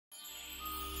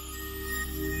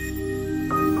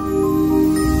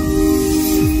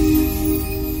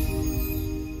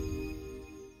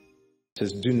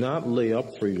says, do not lay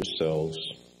up for yourselves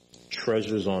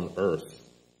treasures on earth,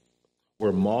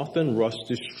 where moth and rust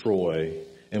destroy,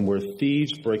 and where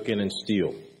thieves break in and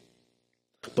steal.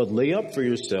 But lay up for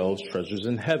yourselves treasures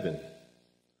in heaven,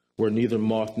 where neither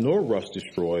moth nor rust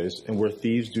destroys, and where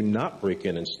thieves do not break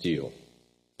in and steal.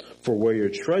 For where your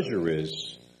treasure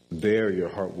is, there your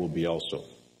heart will be also.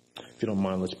 If you don't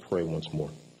mind, let's pray once more.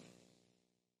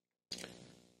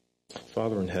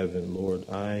 Father in heaven, Lord,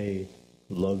 I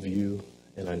love you,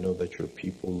 and I know that your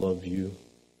people love you.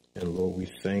 And Lord, we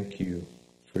thank you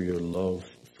for your love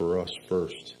for us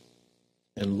first.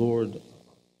 And Lord,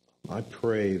 I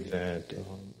pray that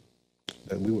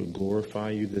we would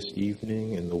glorify you this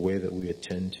evening in the way that we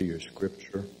attend to your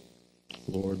scripture.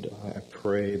 Lord, I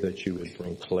pray that you would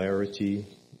bring clarity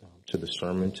to the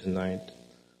sermon tonight,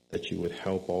 that you would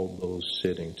help all those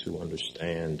sitting to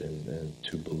understand and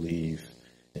to believe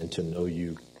and to know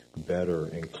you better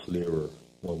and clearer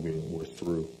when we're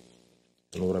through.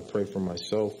 And Lord, I pray for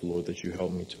myself, Lord, that you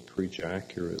help me to preach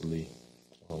accurately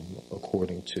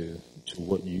according to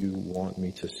what you want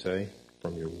me to say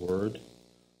from your word,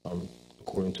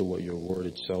 according to what your word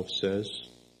itself says.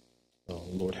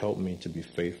 Lord, help me to be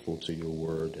faithful to your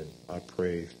word, and I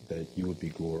pray that you would be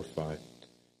glorified.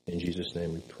 In Jesus'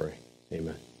 name we pray.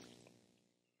 Amen.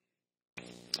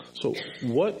 So,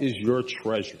 what is your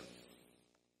treasure?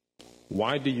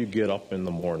 Why do you get up in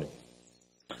the morning?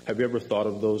 Have you ever thought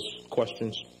of those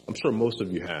questions? I'm sure most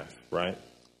of you have, right?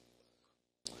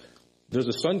 There's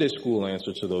a Sunday school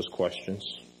answer to those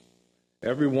questions.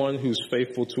 Everyone who's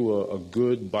faithful to a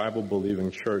good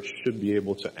Bible-believing church should be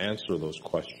able to answer those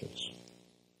questions.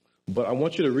 But I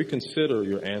want you to reconsider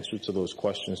your answer to those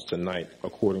questions tonight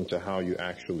according to how you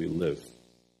actually live.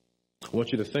 I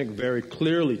want you to think very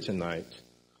clearly tonight,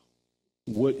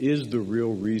 what is the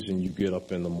real reason you get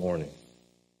up in the morning?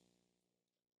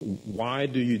 Why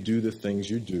do you do the things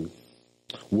you do?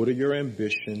 What are your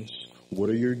ambitions? What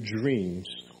are your dreams?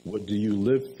 What do you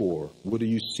live for? What do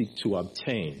you seek to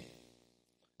obtain?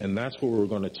 And that's what we're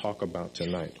going to talk about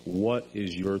tonight. What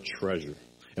is your treasure?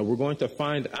 And we're going to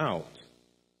find out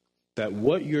that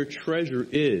what your treasure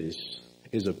is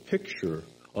a picture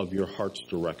of your heart's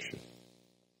direction.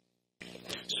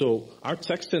 So our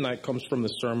text tonight comes from the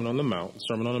Sermon on the Mount. The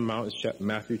Sermon on the Mount is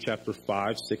Matthew chapter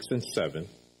 5, 6, and 7.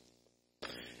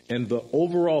 And the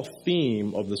overall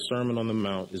theme of the Sermon on the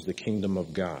Mount is the kingdom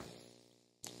of God.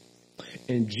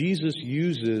 And Jesus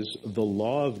uses the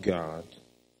law of God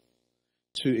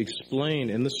to explain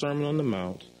in the Sermon on the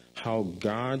Mount how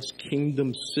God's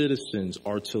kingdom citizens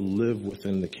are to live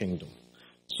within the kingdom.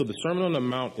 So the Sermon on the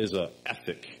Mount is an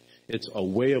ethic. It's a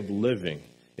way of living.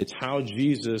 It's how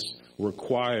Jesus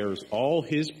requires all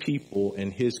his people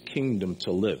and his kingdom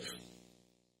to live.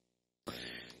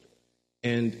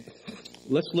 And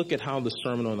let's look at how the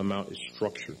Sermon on the Mount is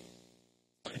structured.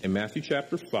 In Matthew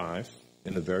chapter 5,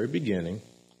 in the very beginning,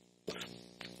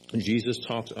 Jesus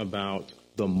talks about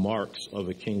the marks of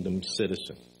a kingdom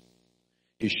citizen.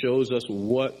 He shows us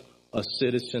what a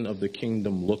citizen of the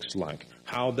kingdom looks like,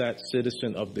 how that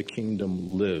citizen of the kingdom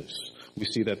lives. We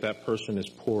see that that person is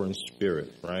poor in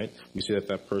spirit, right? We see that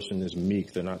that person is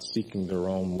meek. They're not seeking their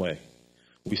own way.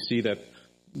 We see that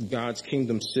God's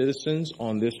kingdom citizens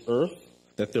on this earth,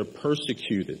 that they're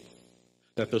persecuted,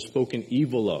 that they're spoken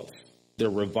evil of, they're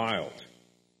reviled.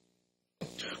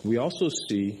 We also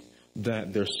see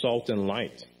that they're salt and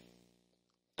light.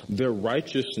 Their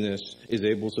righteousness is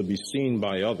able to be seen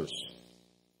by others.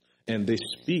 And they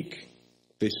speak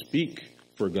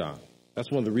for God. That's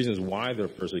one of the reasons why they're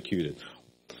persecuted.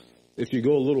 If you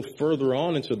go a little further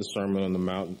on into the Sermon on the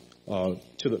Mount,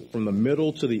 from the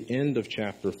middle to the end of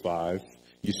chapter 5,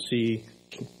 you see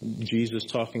Jesus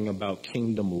talking about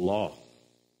kingdom law.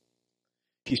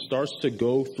 He starts to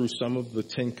go through some of the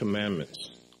 10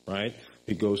 commandments, right?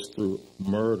 He goes through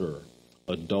murder,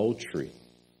 adultery.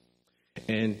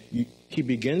 And he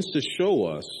begins to show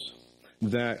us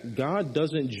that God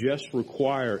doesn't just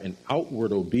require an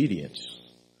outward obedience.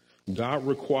 God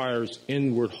requires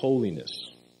inward holiness.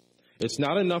 It's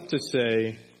not enough to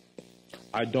say,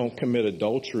 I don't commit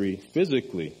adultery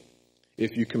physically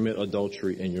if you commit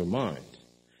adultery in your mind.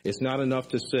 It's not enough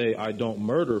to say, I don't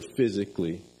murder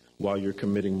physically while you're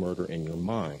committing murder in your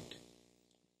mind.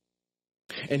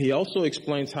 And he also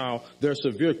explains how there are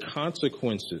severe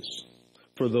consequences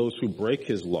for those who break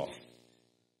his law,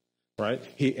 right?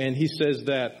 He says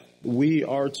that we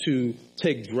are to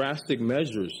take drastic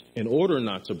measures in order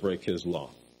not to break his law.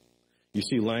 You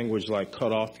see language like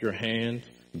cut off your hand,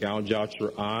 gouge out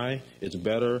your eye. It's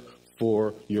better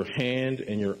for your hand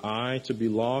and your eye to be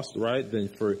lost, right, than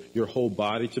for your whole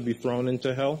body to be thrown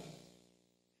into hell.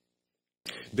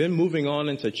 Then moving on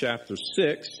into chapter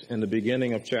 6 and the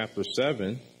beginning of chapter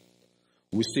 7,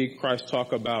 we see Christ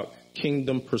talk about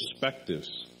kingdom perspectives.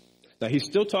 Now, he's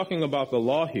still talking about the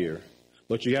law here,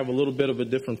 but you have a little bit of a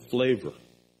different flavor.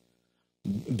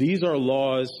 These are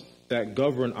laws that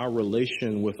govern our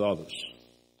relation with others.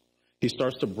 He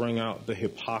starts to bring out the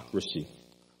hypocrisy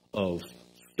of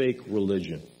fake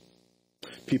religion.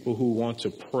 People who want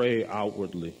to pray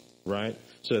outwardly, right,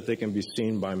 so that they can be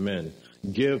seen by men.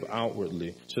 Give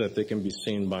outwardly so that they can be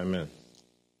seen by men.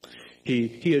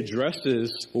 He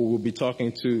addresses what we'll be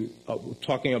talking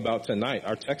about tonight.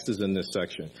 Our text is in this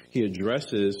section. He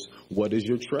addresses, what is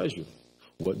your treasure?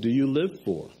 What do you live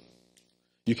for?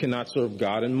 You cannot serve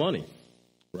God and money,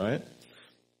 right?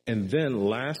 And then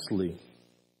lastly,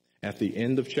 at the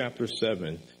end of chapter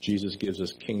 7, Jesus gives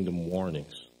us kingdom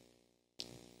warnings.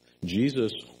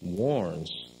 Jesus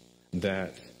warns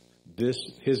that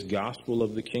his gospel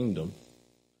of the kingdom,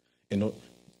 and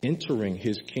entering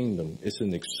his kingdom, it's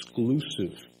an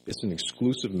exclusive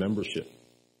membership.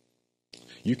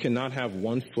 You cannot have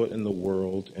one foot in the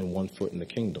world and one foot in the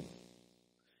kingdom.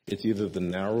 It's either the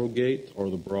narrow gate or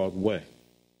the broad way,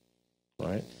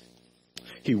 right?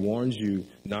 He warns you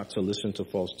not to listen to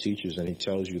false teachers, and he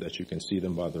tells you that you can see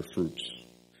them by their fruits.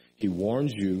 He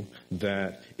warns you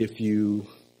that if you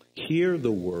hear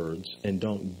the words and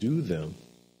don't do them,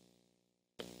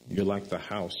 you're like the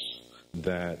house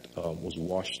that was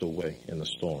washed away in the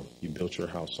storm. You built your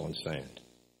house on sand,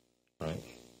 right?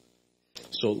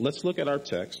 So let's look at our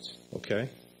text, okay?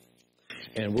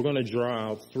 And we're going to draw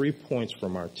out 3 points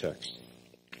from our text.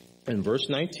 In verse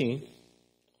 19,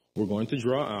 we're going to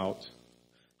draw out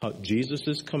how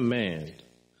Jesus' command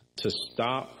to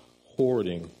stop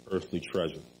hoarding earthly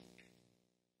treasure.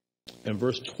 In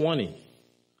verse 20,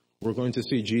 we're going to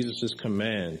see Jesus'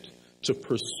 command to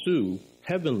pursue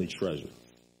heavenly treasure.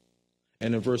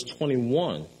 And in verse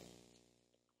 21,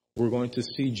 we're going to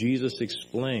see Jesus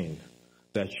explain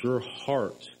that your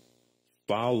heart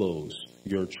follows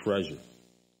your treasure.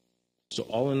 So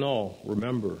all in all,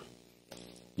 remember,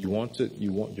 you're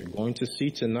going to see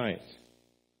tonight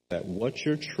that what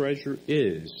your treasure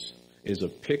is a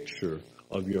picture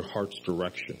of your heart's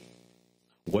direction.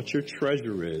 What your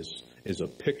treasure is a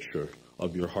picture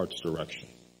of your heart's direction.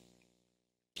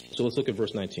 So let's look at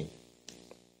verse 19.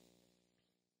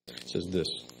 It says this: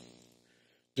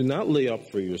 do not lay up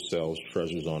for yourselves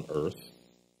treasures on earth,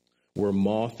 where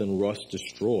moth and rust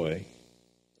destroy,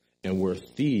 and where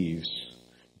thieves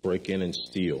break in and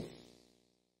steal.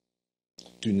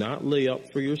 Do not lay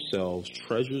up for yourselves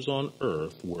treasures on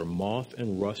earth, where moth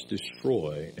and rust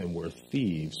destroy, and where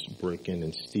thieves break in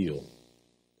and steal.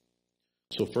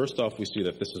 So first off, we see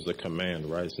that this is a command,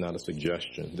 right? It's not a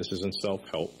suggestion. This isn't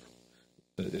self-help.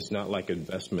 It's not like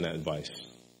investment advice,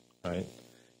 right?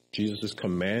 Jesus is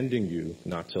commanding you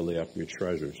not to lay up your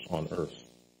treasures on earth.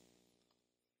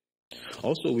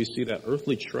 Also, we see that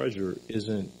earthly treasure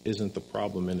isn't the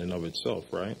problem in and of itself,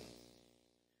 right?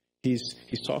 He's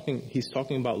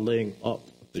talking about laying up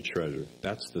the treasure.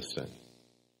 That's the sin.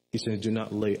 He said, do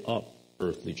not lay up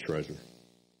earthly treasure.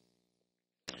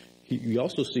 We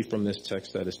also see from this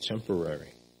text that it's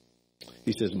temporary.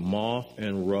 He says, moth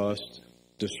and rust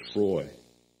destroy,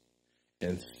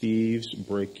 and thieves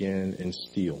break in and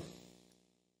steal.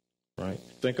 Right?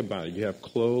 Think about it. You have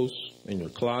clothes in your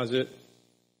closet.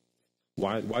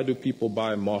 Why do people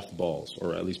buy mothballs?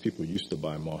 Or at least people used to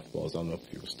buy mothballs. I don't know if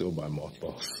people still buy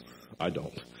mothballs. I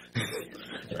don't.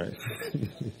 Right?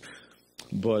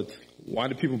 But why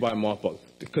do people buy mothballs?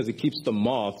 Because it keeps the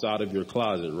moths out of your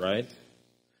closet, right?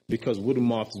 Because what do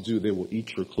moths do? They will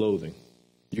eat your clothing.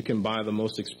 You can buy the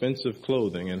most expensive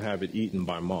clothing and have it eaten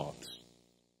by moths,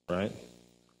 right?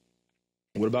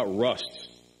 What about rust?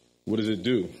 What does it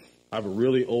do? I have a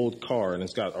really old car and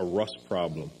it's got a rust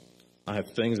problem. I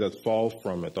have things that fall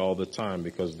from it all the time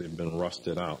because they've been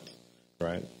rusted out,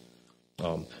 right?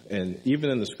 And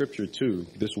even in the scripture too,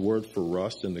 this word for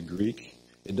rust in the Greek,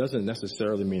 it doesn't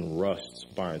necessarily mean rust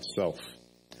by itself.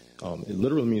 It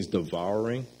literally means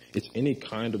devouring. It's any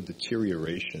kind of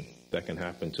deterioration that can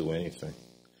happen to anything.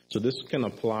 So this can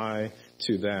apply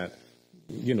to that,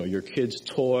 your kid's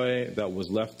toy that was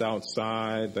left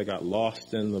outside, that got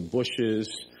lost in the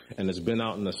bushes, and it's been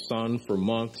out in the sun for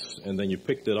months, and then you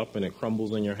picked it up and it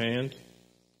crumbles in your hand.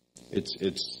 It's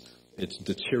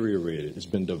deteriorated. It's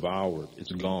been devoured.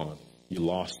 It's gone. You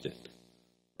lost it,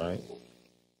 right?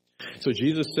 So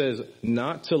Jesus says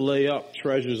not to lay up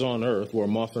treasures on earth where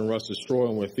moth and rust destroy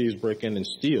and where thieves break in and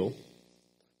steal.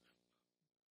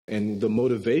 And the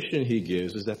motivation he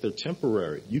gives is that they're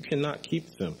temporary. You cannot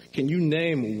keep them. Can you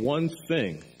name one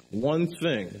thing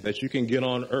that you can get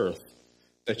on earth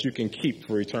that you can keep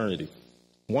for eternity?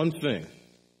 One thing.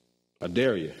 I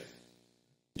dare you.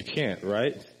 You can't,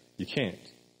 right? You can't.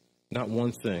 Not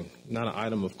one thing. Not an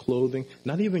item of clothing.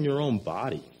 Not even your own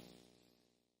body.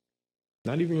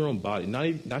 Not even your own body.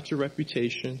 Not your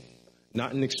reputation.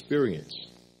 Not an experience.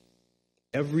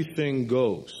 Everything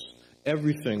goes.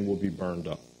 Everything will be burned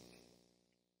up.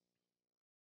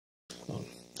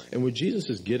 And what Jesus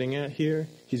is getting at here,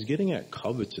 he's getting at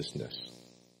covetousness.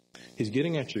 He's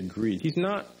getting at your greed.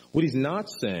 What he's not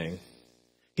saying,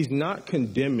 he's not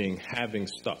condemning having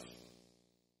stuff.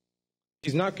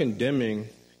 He's not condemning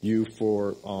you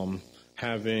for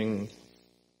having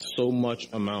so much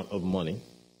amount of money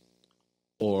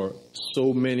or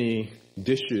so many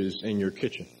dishes in your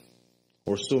kitchen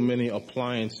or so many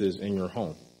appliances in your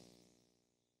home.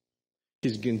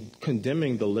 He's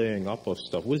condemning the laying up of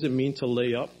stuff. What does it mean to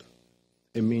lay up?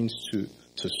 It means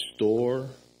to store,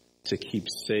 to keep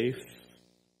safe,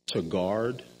 to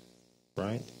guard,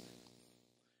 right?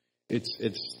 It's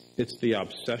the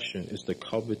obsession, it's the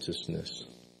covetousness.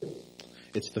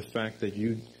 It's the fact that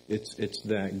it's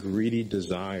that greedy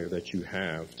desire that you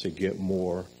have to get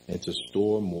more and to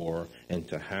store more and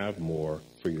to have more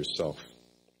for yourself.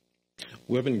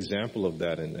 We have an example of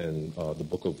that in the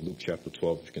book of Luke chapter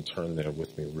 12. If you can turn there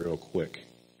with me real quick.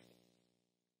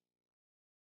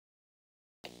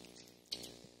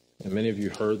 And many of you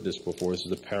heard this before. This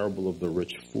is the parable of the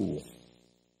rich fool.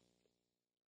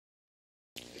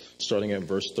 Starting at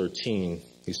verse 13,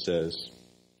 he says,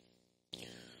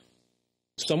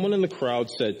 someone in the crowd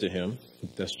said to him,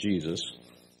 that's Jesus,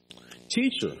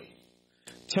 "Teacher,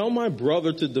 tell my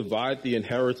brother to divide the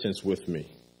inheritance with me."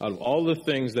 Out of all the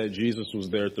things that Jesus was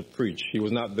there to preach, he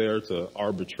was not there to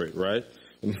arbitrate, right?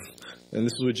 And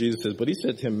this is what Jesus says. But he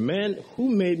said to him, "Man, who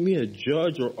made me a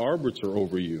judge or arbiter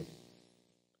over you?"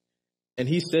 And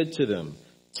he said to them,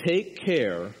 "Take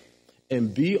care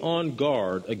and be on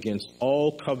guard against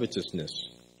all covetousness.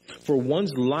 For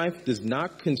one's life does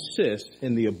not consist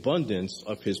in the abundance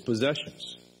of his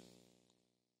possessions."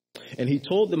 And he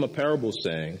told them a parable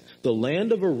saying, "The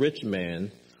land of a rich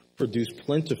man produced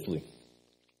plentifully.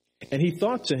 And he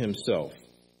thought to himself,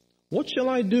 'What shall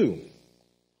I do?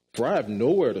 For I have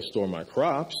nowhere to store my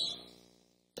crops.'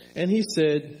 And he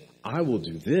said, 'I will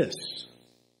do this.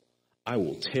 I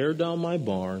will tear down my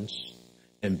barns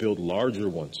and build larger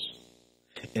ones.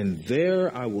 And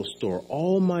there I will store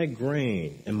all my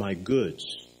grain and my goods.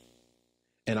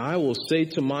 And I will say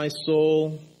to my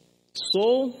soul,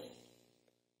 Soul,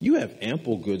 you have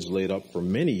ample goods laid up for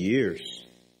many years.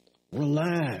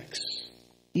 Relax,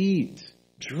 eat,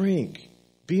 drink,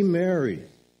 be merry.'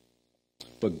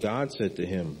 But God said to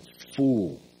him,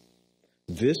 'Fool,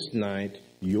 this night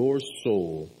your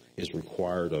soul is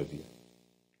required of you.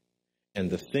 And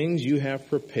the things you have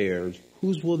prepared,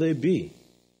 whose will they be?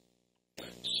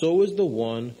 So is the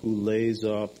one who lays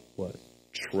up what?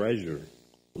 Treasure.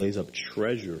 Lays up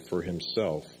treasure for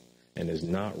himself and is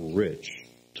not rich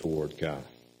toward God.'"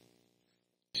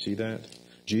 See that?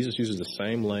 Jesus uses the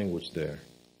same language there.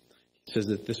 He says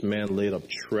that this man laid up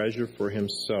treasure for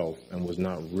himself and was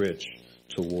not rich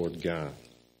toward God.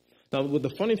 Now, what the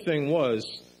funny thing was,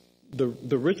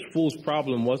 the rich fool's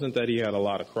problem wasn't that he had a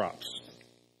lot of crops.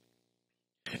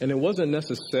 And it wasn't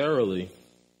necessarily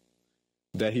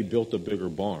that he built a bigger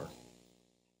barn.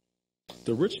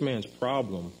 The rich man's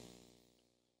problem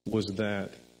was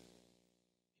that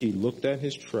he looked at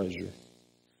his treasure,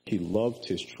 he loved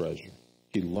his treasure,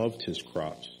 he loved his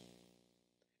crops,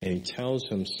 and he tells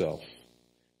himself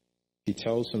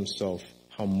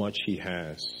how much he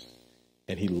has,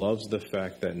 and he loves the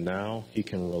fact that now he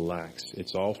can relax.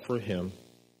 It's all for him.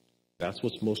 That's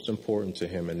what's most important to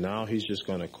him, and now he's just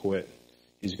going to quit.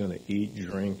 He's going to eat,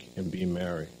 drink, and be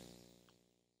merry.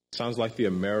 Sounds like the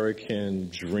American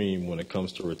dream when it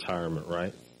comes to retirement,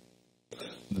 right?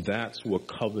 That's what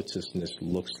covetousness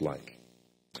looks like.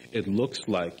 It looks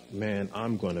like, man,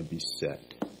 I'm going to be set.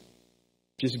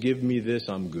 Just give me this,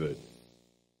 I'm good.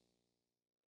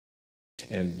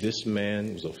 And this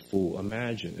man was a fool.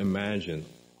 Imagine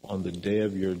on the day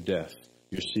of your death,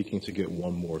 you're seeking to get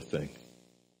one more thing.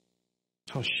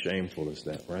 How shameful is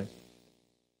that, right?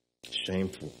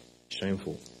 Shameful.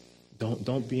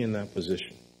 Don't be in that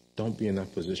position. Don't be in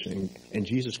that position. And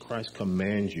Jesus Christ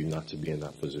commands you not to be in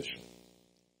that position.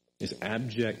 It's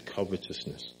abject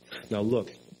covetousness. Now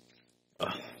look,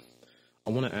 I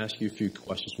want to ask you a few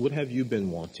questions. What have you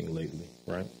been wanting lately,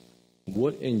 right?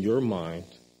 What in your mind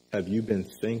have you been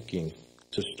thinking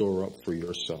to store up for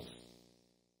yourself?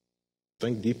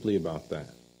 Think deeply about that.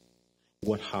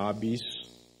 What hobbies,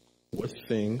 what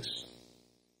things?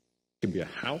 It could be a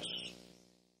house.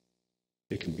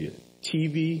 It could be a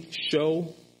TV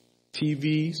show.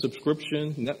 TV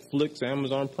subscription, Netflix,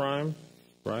 Amazon Prime,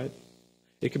 right?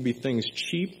 It can be things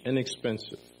cheap and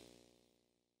expensive.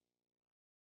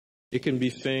 It can be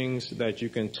things that you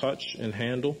can touch and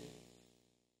handle.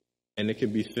 And it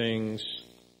can be things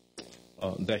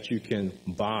that you can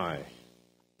buy,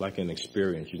 like an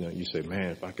experience. You know, you say,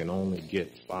 man, if I can only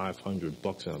get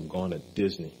 $500 and I'm going to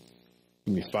Disney.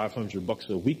 Give me $500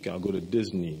 a week, I'll go to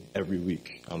Disney every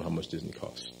week. I don't know how much Disney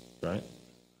costs, right?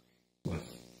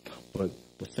 But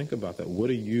think about that. What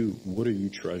are you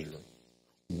treasuring?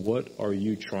 What are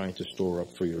you trying to store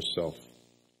up for yourself?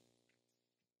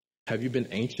 Have you been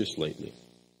anxious lately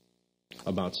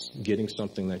about getting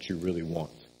something that you really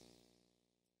want?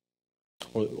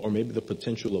 Or maybe the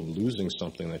potential of losing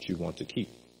something that you want to keep,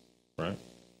 right?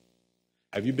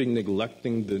 Have you been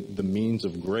neglecting the means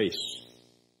of grace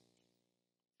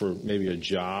for maybe a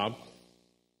job,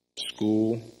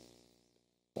 school,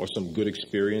 or some good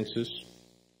experiences?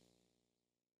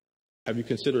 Have you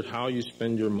considered how you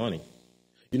spend your money?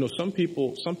 You know, some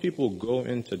people go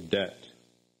into debt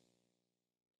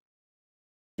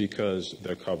because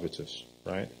they're covetous,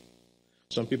 right?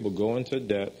 Some people go into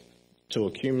debt to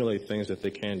accumulate things that they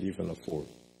can't even afford.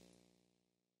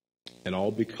 And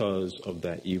all because of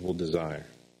that evil desire.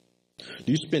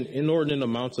 Do you spend inordinate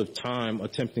amounts of time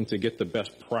attempting to get the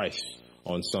best price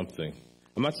on something?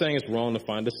 I'm not saying it's wrong to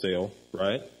find a sale,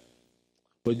 right?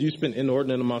 But do you spend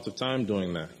inordinate amounts of time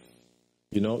doing that?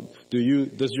 You know,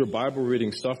 does your Bible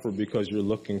reading suffer because you're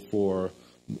looking for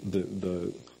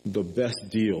the best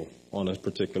deal on a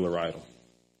particular item?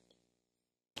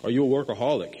 Are you a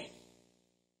workaholic?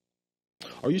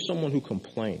 Are you someone who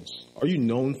complains? Are you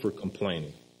known for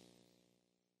complaining?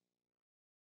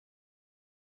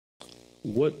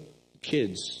 What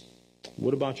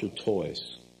about your toys?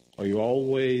 Are you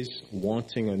always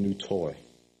wanting a new toy,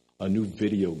 a new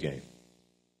video game?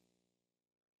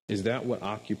 Is that what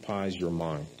occupies your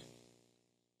mind?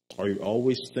 Are you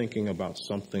always thinking about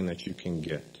something that you can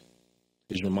get?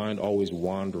 Is your mind always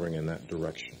wandering in that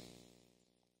direction?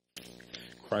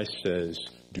 Christ says,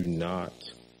 do not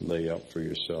lay up for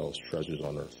yourselves treasures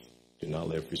on earth. Do not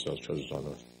lay up for yourselves treasures on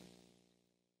earth.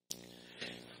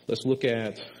 Let's look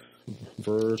at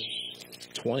verse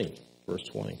 20. Verse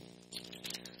 20.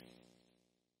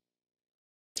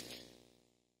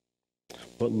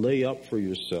 But lay up for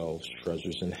yourselves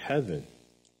treasures in heaven,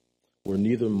 where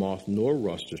neither moth nor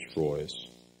rust destroys,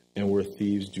 and where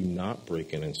thieves do not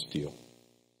break in and steal.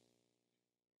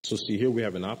 So see, here we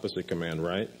have an opposite command,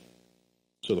 right?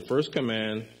 So the first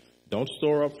command, don't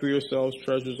store up for yourselves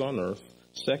treasures on earth.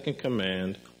 Second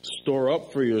command, store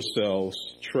up for yourselves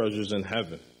treasures in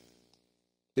heaven.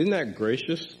 Isn't that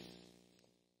gracious?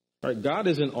 All right, God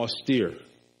isn't austere.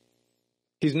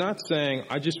 He's not saying,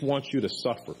 I just want you to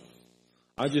suffer.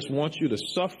 I just want you to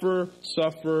suffer.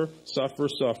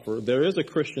 There is a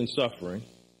Christian suffering,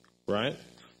 right?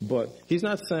 But he's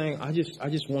not saying, I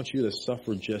just want you to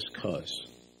suffer just 'cause.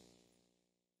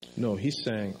 No, he's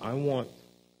saying,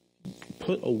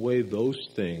 put away those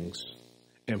things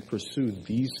and pursue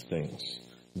these things.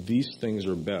 These things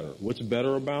are better. What's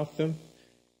better about them?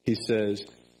 He says,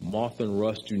 moth and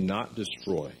rust do not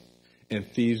destroy, and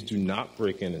thieves do not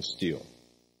break in and steal.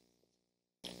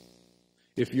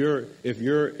 If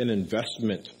you're an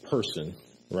investment person,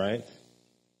 right,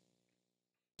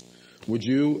 would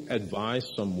you advise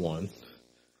someone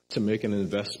to make an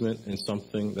investment in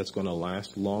something that's going to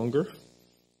last longer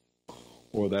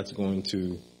or that's going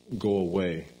to go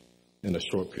away in a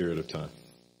short period of time,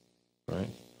 right?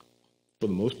 For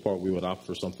the most part, we would opt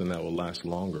for something that will last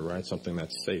longer, right? Something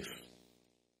that's safe.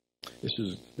 This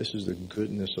is the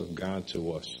goodness of God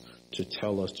to us, to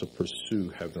tell us to pursue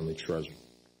heavenly treasure.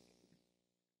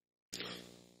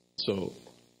 So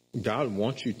God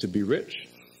wants you to be rich.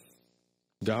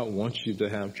 God wants you to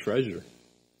have treasure.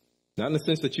 Not in the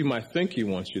sense that you might think he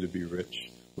wants you to be rich,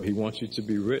 but he wants you to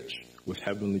be rich with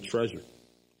heavenly treasure.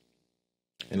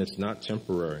 And it's not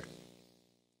temporary.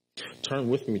 Turn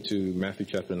with me to Matthew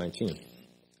chapter 19.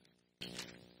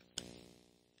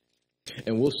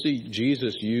 And we'll see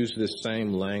Jesus use this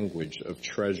same language of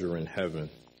treasure in heaven.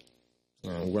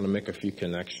 We're going to make a few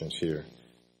connections here.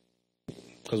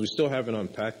 Because we still haven't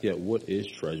unpacked yet what is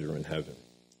treasure in heaven,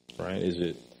 right? Is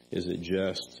it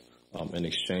just an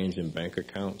exchange in bank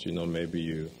accounts? You know, maybe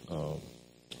you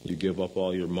give up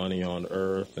all your money on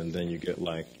earth and then you get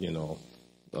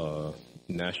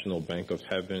National Bank of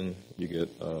Heaven. You get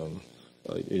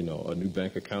a new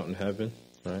bank account in heaven,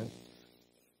 right?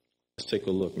 Let's take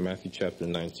a look. Matthew chapter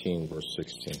 19, verse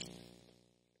 16.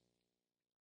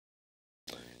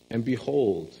 And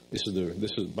behold, this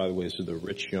is by the way, the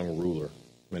rich young ruler.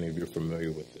 Many of you are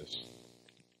familiar with this.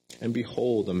 And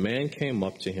behold, a man came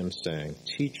up to him saying,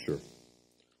 Teacher,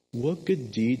 what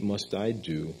good deed must I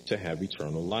do to have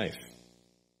eternal life?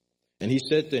 And he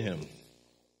said to him,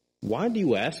 Why do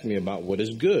you ask me about what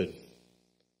is good?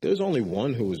 There's only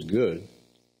one who is good.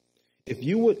 If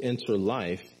you would enter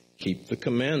life, keep the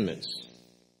commandments.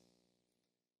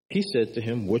 He said to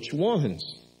him, Which ones?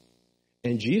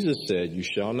 And Jesus said, You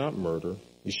shall not murder,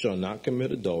 you shall not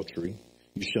commit adultery,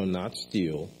 you shall not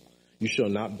steal, you shall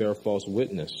not bear false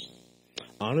witness.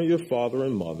 Honor your father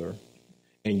and mother,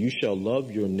 and you shall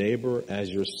love your neighbor as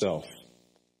yourself.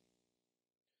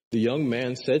 The young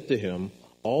man said to him,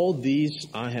 All these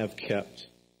I have kept.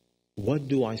 What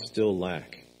do I still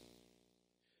lack?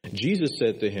 Jesus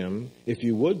said to him, If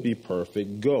you would be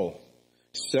perfect, go,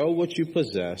 sell what you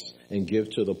possess and give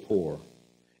to the poor,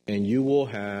 and you will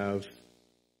have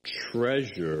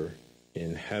treasure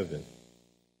in heaven.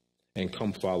 And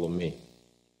come follow me.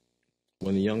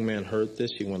 When the young man heard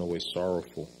this, he went away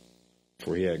sorrowful,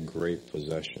 for he had great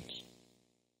possessions.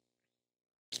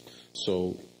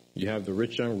 So you have the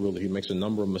rich young ruler. He makes a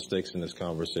number of mistakes in this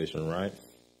conversation, right?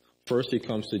 First, he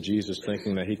comes to Jesus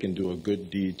thinking that he can do a good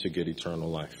deed to get eternal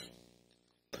life.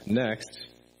 Next,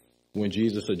 when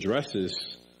Jesus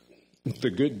addresses the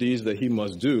good deeds that he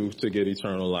must do to get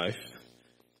eternal life,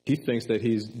 he thinks that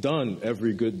he's done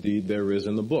every good deed there is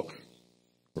in the book,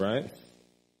 right?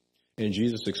 And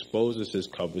Jesus exposes his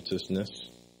covetousness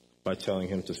by telling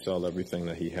him to sell everything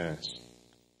that he has.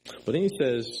 But then he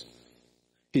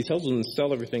tells him to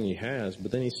sell everything he has,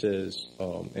 but then he says,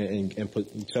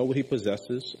 sell what he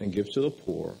possesses and give to the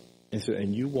poor,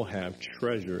 and you will have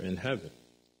treasure in heaven.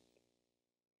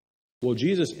 Well,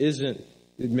 Jesus isn't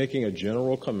making a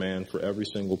general command for every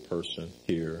single person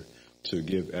here to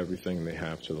give everything they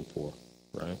have to the poor,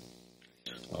 right?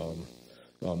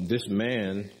 This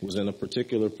man was in a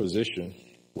particular position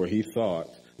where he thought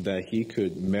that he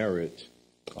could merit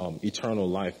eternal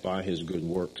life by his good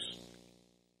works.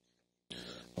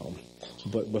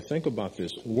 But think about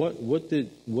this. What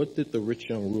did the rich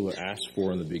young ruler ask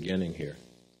for in the beginning here?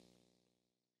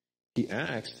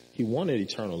 He wanted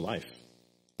eternal life.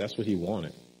 That's what he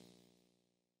wanted.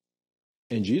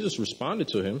 And Jesus responded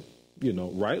to him,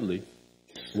 rightly,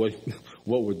 what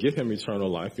would give him eternal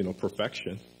life,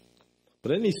 perfection.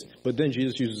 But then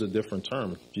Jesus uses a different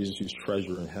term. Jesus used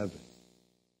treasure in heaven.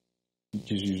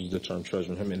 Jesus uses the term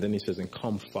treasure in heaven, and then he says, and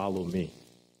come follow me.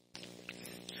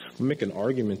 I make an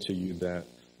argument to you that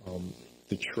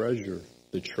the treasure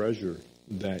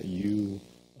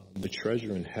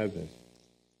in heaven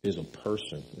is a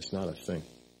person. It's not a thing.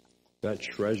 That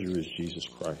treasure is Jesus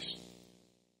Christ.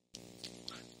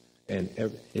 And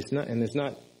it's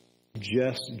not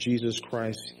just Jesus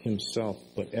Christ himself,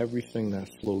 but everything that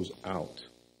flows out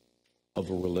of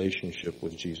a relationship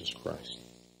with Jesus Christ.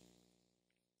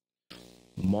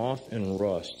 Moth and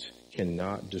rust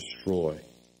cannot destroy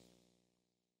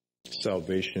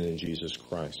salvation in Jesus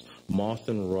Christ. Moth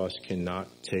and rust cannot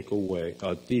take away,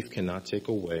 a thief cannot take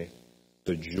away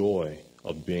the joy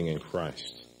of being in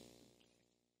Christ.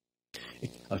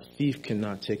 A thief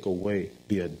cannot take away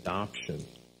the adoption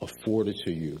afforded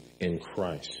to you in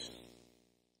Christ.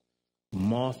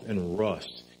 Moth and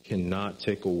rust cannot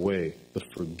take away the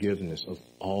forgiveness of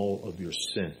all of your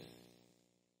sin.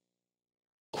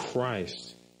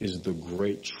 Christ is the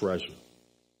great treasure.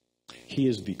 He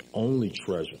is the only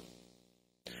treasure.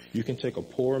 You can take a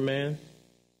poor man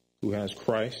who has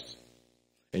Christ,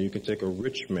 and you can take a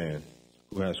rich man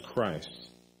who has Christ,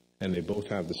 and they both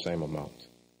have the same amount.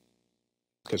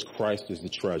 Because Christ is the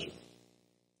treasure.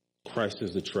 Christ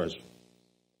is the treasure.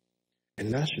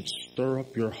 And that should stir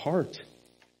up your heart.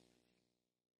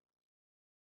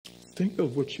 Think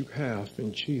of what you have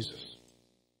in Jesus.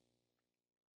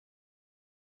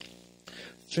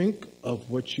 Think of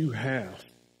what you have.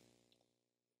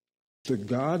 The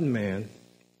God-man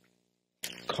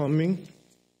coming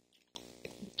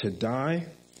to die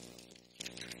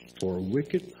for a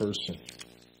wicked person,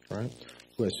 right?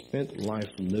 Who has spent life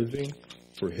living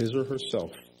for his or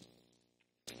herself.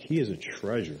 He is a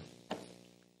treasure.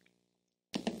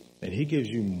 And he gives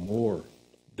you more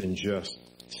than just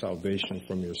salvation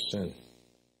from your sin.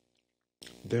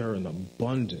 There are an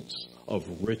abundance of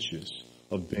riches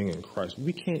of being in Christ.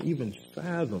 We can't even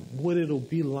fathom what it'll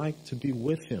be like to be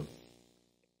with him.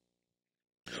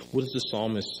 What does the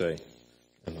psalmist say?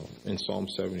 In Psalm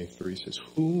 73, it says,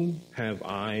 whom have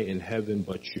I in heaven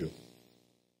but you?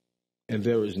 And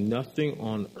there is nothing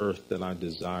on earth that I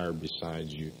desire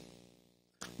besides you.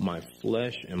 My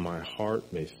flesh and my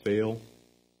heart may fail,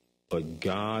 but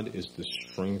God is the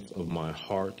strength of my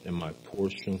heart and my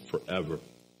portion forever.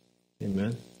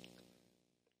 Amen.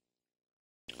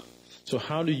 So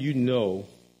how do you know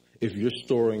if you're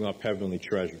storing up heavenly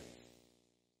treasure?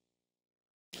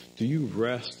 Do you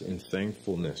rest in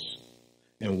thankfulness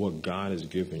in what God has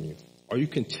given you? Are you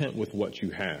content with what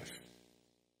you have?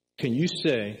 Can you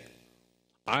say,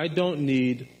 I don't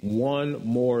need one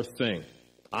more thing.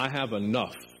 I have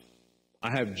enough.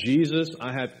 I have Jesus.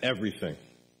 I have everything.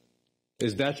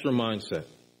 Is that your mindset?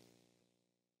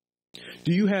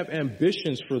 Do you have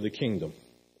ambitions for the kingdom?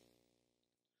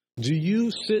 Do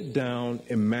you sit down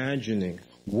imagining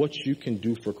what you can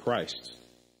do for Christ?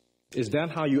 Is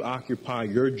that how you occupy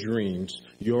your dreams,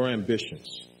 your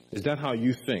ambitions? Is that how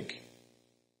you think?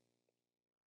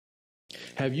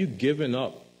 Have you given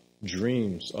up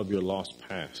dreams of your lost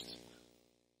past?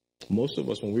 Most of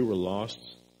us, when we were lost,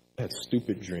 had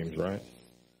stupid dreams, right?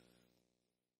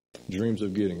 Dreams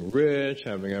of getting rich,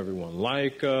 having everyone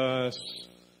like us.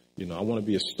 I want to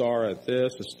be a star at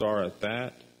this, a star at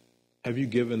that. Have you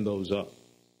given those up?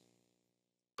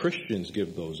 Christians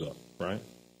give those up, right?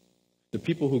 The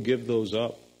people who give those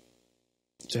up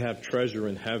to have treasure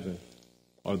in heaven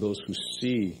are those who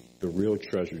see the real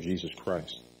treasure, Jesus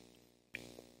Christ.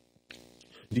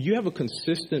 Do you have a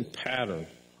consistent pattern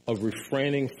of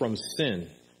refraining from sin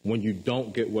when you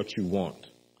don't get what you want,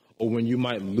 or when you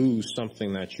might lose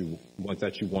something that you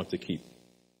want to keep?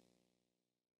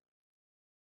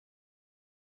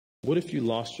 What if you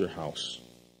lost your house?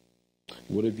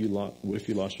 What if you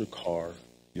lost your car,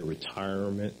 your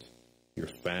retirement, your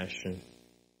fashion,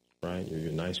 right?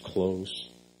 Your nice clothes,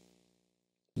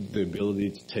 the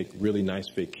ability to take really nice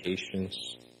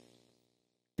vacations,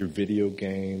 your video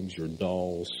games, your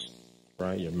dolls,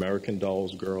 right? Your American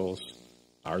Dolls girls,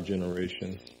 our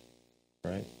generation,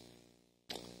 right?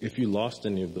 If you lost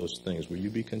any of those things, will you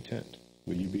be content?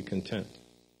 Will you be content?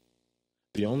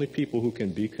 The only people who can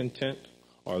be content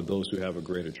are those who have a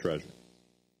greater treasure.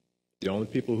 The only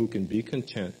people who can be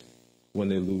content when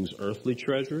they lose earthly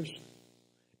treasures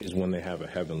is when they have a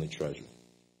heavenly treasure.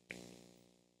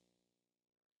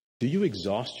 Do you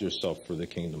exhaust yourself for the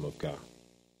kingdom of God?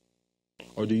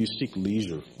 Or do you seek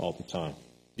leisure all the time?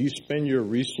 Do you spend your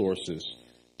resources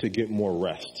to get more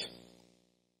rest?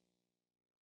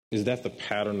 Is that the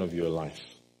pattern of your life?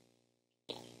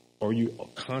 Or are you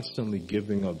constantly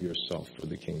giving of yourself for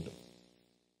the kingdom?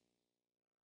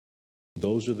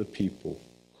 Those are the people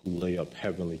who lay up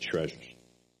heavenly treasures.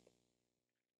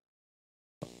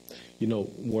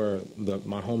 Where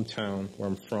my hometown, where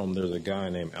I'm from, there's a guy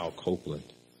named Al Copeland.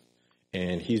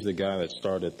 And he's the guy that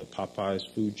started the Popeyes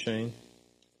food chain.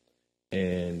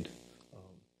 And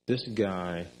this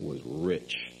guy was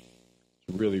rich,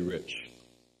 really rich.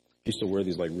 He used to wear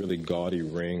these really gaudy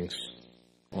rings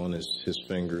on his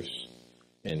fingers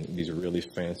and these really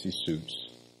fancy suits.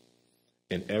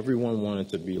 And everyone wanted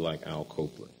to be like Al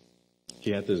Copeland.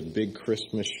 He had this big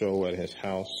Christmas show at his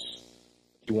house.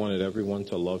 He wanted everyone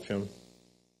to love him.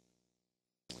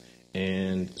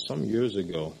 And some years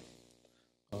ago,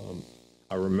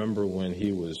 I remember when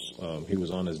he was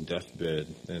on his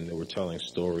deathbed, and they were telling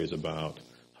stories about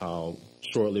how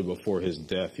shortly before his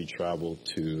death he traveled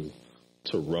to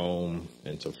Rome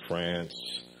and to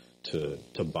France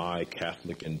to buy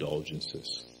Catholic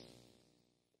indulgences.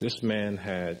 This man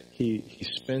he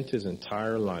spent his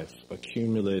entire life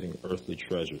accumulating earthly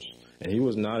treasures, and he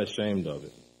was not ashamed of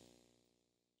it.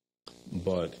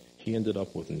 But he ended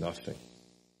up with nothing,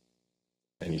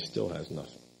 and he still has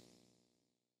nothing.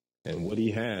 And what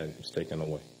he had was taken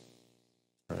away.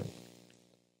 Right?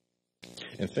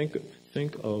 And think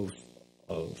of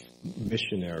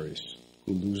missionaries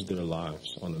who lose their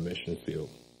lives on the mission field.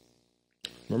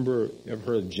 Remember, you ever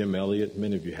heard of Jim Elliot?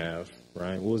 Many of you have,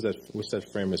 right? What's that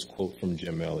famous quote from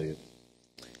Jim Elliot?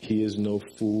 He is no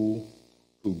fool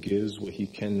who gives what he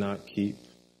cannot keep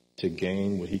to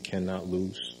gain what he cannot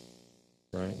lose.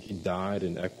 Right? He died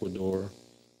in Ecuador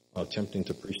attempting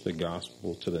to preach the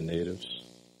gospel to the natives.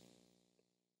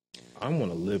 I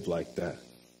want to live like that.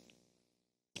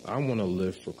 I want to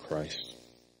live for Christ.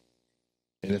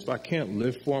 And if I can't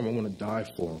live for him, I want to die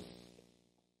for him.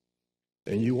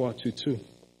 And you ought to too.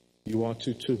 You ought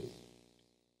to too.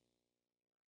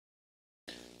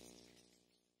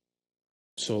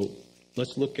 So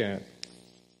let's look at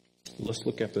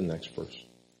the next verse.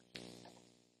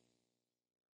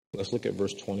 Let's look at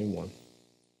verse 21.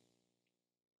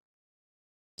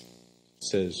 It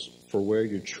says, "For where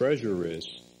your treasure is,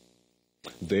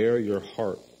 there your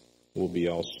heart will be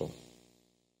also."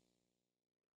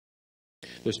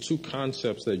 There's two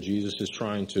concepts that Jesus is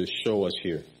trying to show us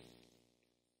here.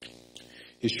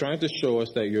 He's trying to show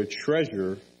us that your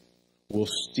treasure will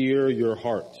steer your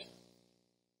heart.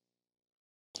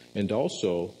 And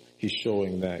also, he's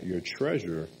showing that your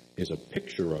treasure is a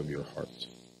picture of your heart.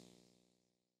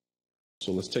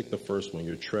 So let's take the first one.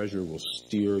 Your treasure will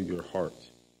steer your heart.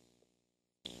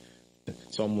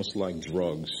 It's almost like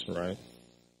drugs, right?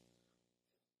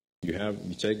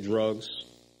 You take drugs,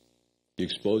 you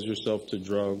expose yourself to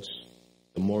drugs.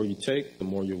 The more you take, the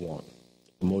more you want.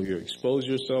 The more you expose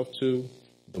yourself to,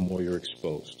 the more you're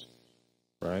exposed,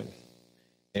 right?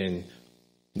 And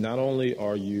not only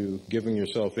are you giving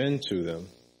yourself into them,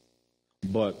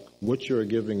 but what you're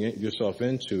giving yourself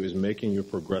into is making you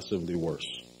progressively worse.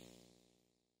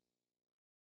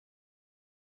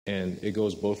 And it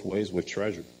goes both ways with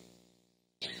treasure.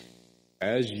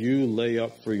 As you lay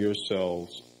up for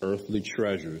yourselves earthly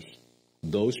treasures,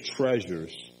 those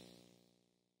treasures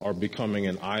are becoming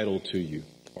an idol to you,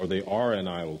 or they are an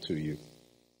idol to you.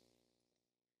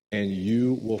 And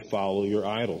you will follow your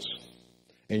idols,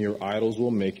 and your idols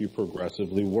will make you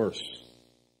progressively worse.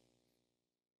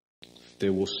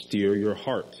 They will steer your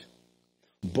heart.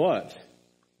 But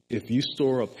if you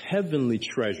store up heavenly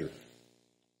treasure,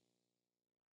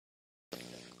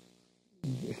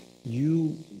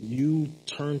 you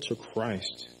turn to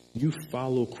Christ. You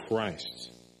follow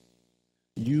Christ.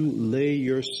 You lay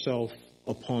yourself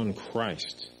upon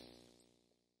Christ,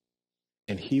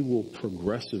 and he will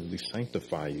progressively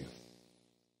sanctify you.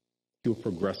 He will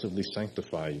progressively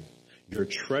sanctify you. Your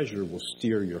treasure will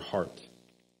steer your heart.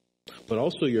 But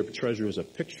also your treasure is a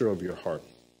picture of your heart.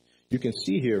 You can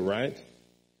see here, right?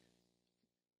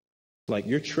 Like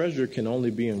your treasure can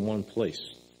only be in one place.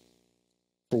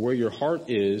 For where your heart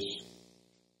is,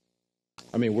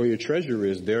 where your treasure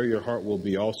is, there your heart will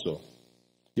be also.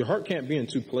 Your heart can't be in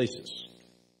two places.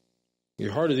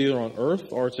 Your heart is either on earth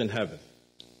or it's in heaven.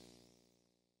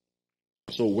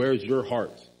 So where's your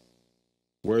heart?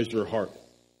 Where's your heart?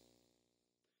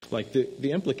 Like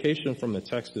the implication from the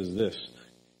text is this.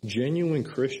 Genuine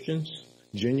Christians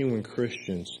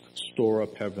store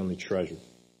up heavenly treasure.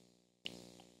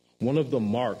 One of the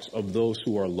marks of those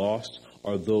who are lost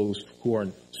are those who are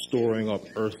storing up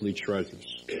earthly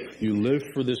treasures. You live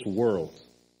for this world.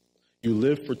 You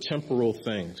live for temporal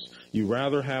things. You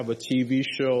rather have a TV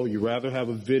show. You rather have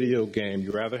a video game.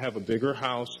 You rather have a bigger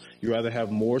house. You rather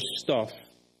have more stuff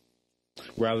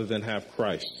rather than have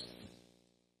Christ.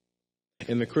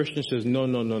 And the Christian says,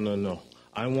 no.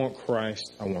 I want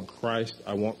Christ. I want Christ.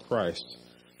 I want Christ.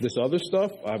 This other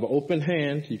stuff, I have an open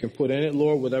hand. You can put in it,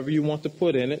 Lord, whatever you want to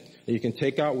put in it. And you can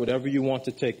take out whatever you want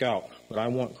to take out. But I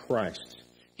want Christ.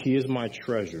 He is my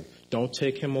treasure. Don't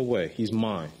take him away. He's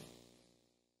mine.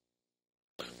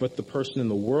 But the person in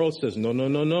the world says,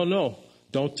 no.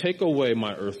 Don't take away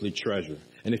my earthly treasure.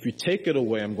 And if you take it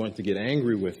away, I'm going to get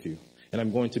angry with you. And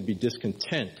I'm going to be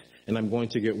discontent. And I'm going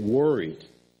to get worried.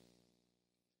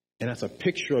 And that's a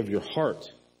picture of your heart.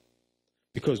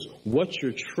 Because what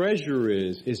your treasure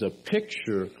is a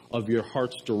picture of your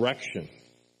heart's direction.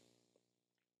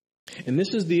 And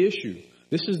this is the issue.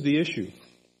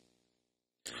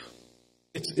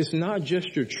 It's not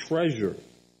just your treasure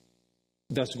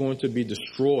that's going to be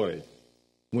destroyed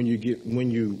when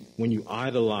you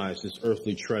idolize this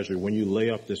earthly treasure, when you lay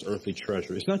up this earthly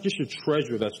treasure. It's not just your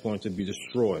treasure that's going to be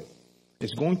destroyed.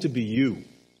 It's going to be you.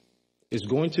 It's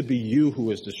going to be you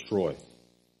who is destroyed.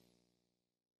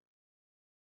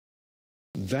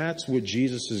 That's what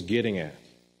Jesus is getting at.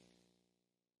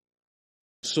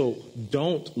 So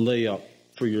don't lay up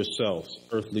for yourselves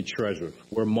earthly treasure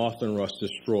where moth and rust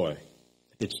destroy.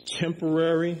 It's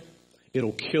temporary.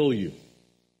 It'll kill you.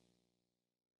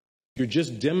 You're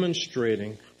just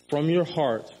demonstrating from your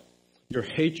heart your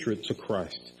hatred to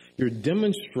Christ. You're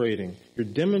demonstrating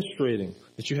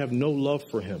that you have no love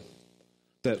for him.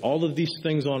 That all of these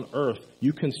things on earth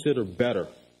you consider better.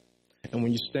 And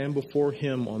when you stand before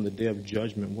him on the day of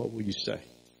judgment, what will you say?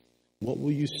 What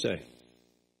will you say?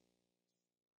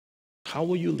 How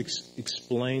will you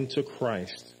explain to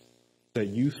Christ that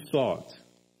you thought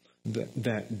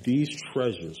that these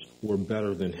treasures were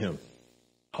better than him?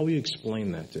 How will you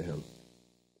explain that to him?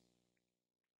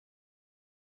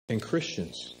 And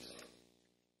Christians,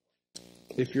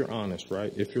 if you're honest,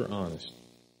 right? If you're honest,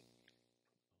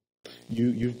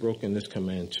 you've broken this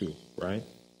command too, right?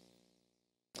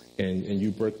 And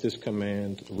you break this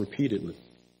command repeatedly.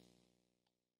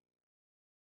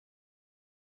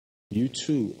 You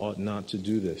too ought not to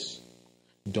do this.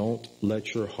 Don't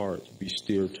let your heart be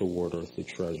steered toward earthly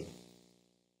treasure.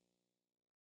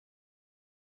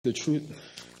 The truth,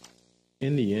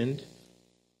 in the end,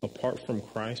 apart from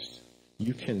Christ,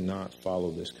 you cannot follow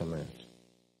this command.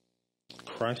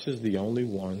 Christ is the only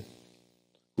one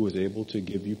who is able to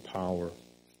give you power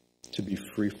to be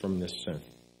free from this sin.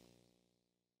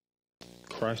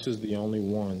 Christ is the only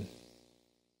one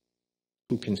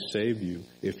who can save you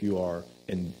if you are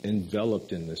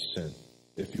enveloped in this sin.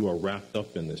 if you are wrapped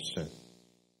up in this sin.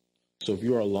 So if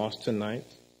you are lost tonight,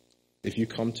 if you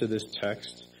come to this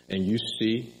text and you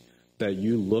see that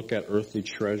you look at earthly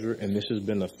treasure and this has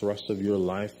been the thrust of your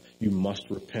life, you must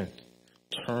repent.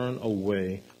 Turn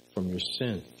away from your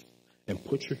sin and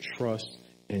put your trust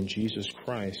in Jesus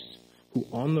Christ, who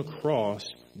on the cross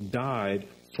died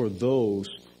for those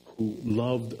who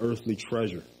loved earthly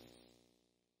treasure.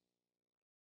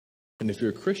 And if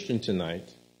you're a Christian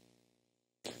tonight,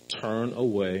 turn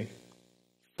away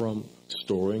from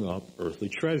storing up earthly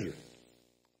treasure.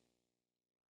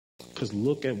 Because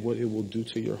look at what it will do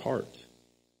to your heart.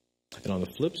 And on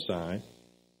the flip side,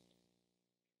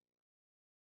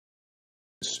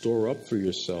 store up for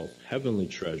yourself heavenly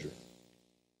treasure.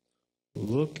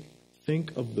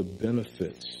 Think of the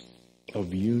benefits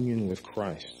of union with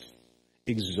Christ.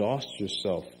 Exhaust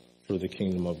yourself for the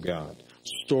kingdom of God.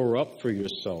 Store up for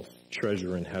yourself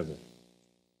treasure in heaven.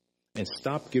 And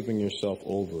stop giving yourself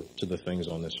over to the things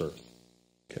on this earth.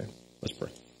 Okay, let's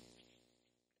pray.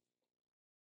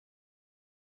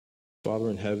 Father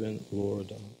in heaven,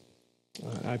 Lord,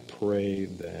 I pray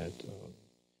that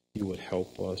you would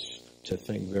help us to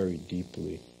think very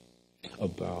deeply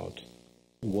about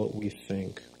what we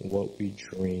think, what we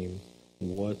dream,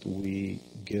 what we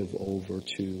give over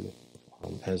to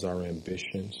as our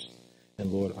ambitions.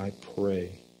 And Lord, I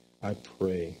pray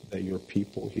that your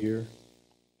people here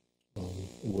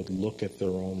would look at their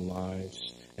own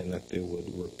lives and that they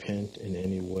would repent in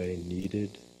any way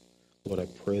needed. Lord, I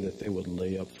pray that they would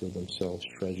lay up for themselves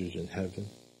treasures in heaven.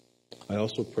 I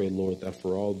also pray, Lord, that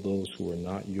for all those who are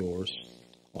not yours,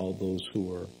 all those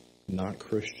who are not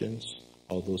Christians,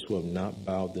 all those who have not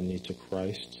bowed the knee to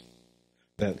Christ,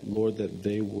 that, Lord, that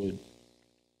they would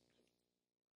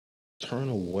turn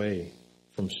away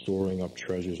from storing up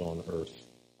treasures on earth,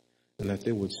 and that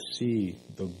they would see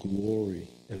the glory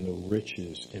and the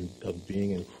riches of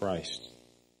being in Christ,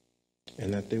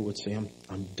 and that they would say,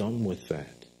 I'm done with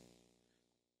that.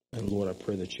 And Lord, I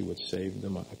pray that you would save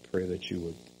them. I pray that you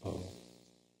would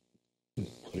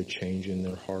put a change in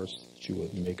their hearts, that you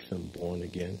would make them born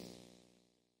again.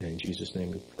 And in Jesus'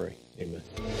 name we pray. Amen.